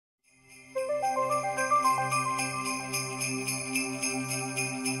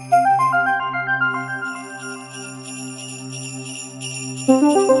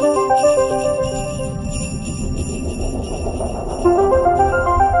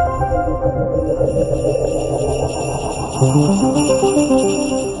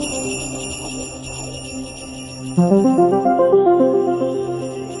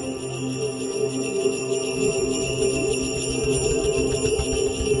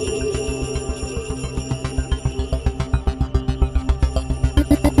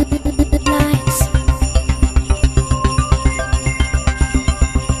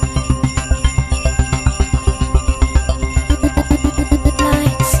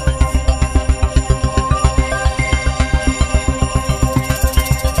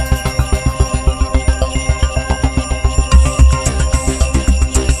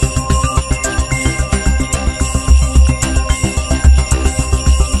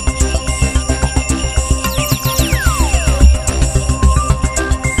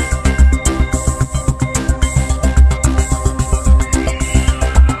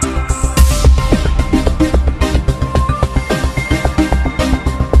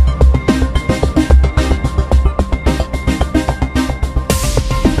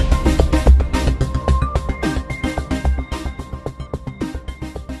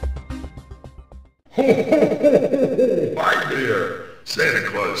Hi there, Santa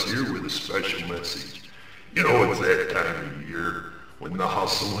Claus here with a special message. You know, it's that time of year when the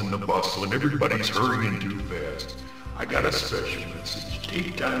hustle and the bustle and everybody's hurrying too fast. I got a special message.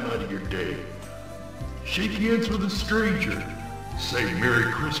 Take time out of your day. Shake hands with a stranger. Say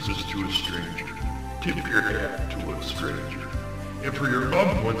Merry Christmas to a stranger. Tip your hat to a stranger. And for your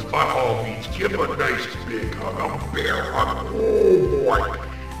loved ones, by all means, give them a nice big hug, a bear hug, oh boy,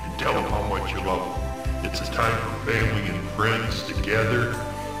 and tell them how much you love them. It's a time for family and friends to gather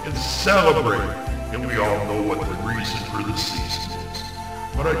and celebrate, and we all know what the reason for the season is.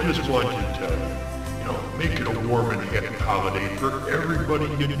 But I just want you to tell you, make it a warm and happy holiday for everybody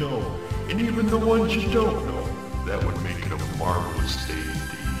you know, and even the ones you don't know. That would make it a marvelous day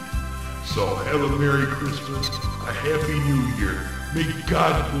indeed. So have a Merry Christmas, a Happy New Year. May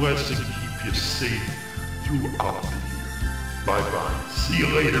God bless and keep you safe throughout the year. Bye-bye. See you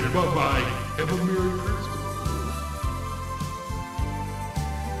later. Bye-bye. Have a Merry Christmas.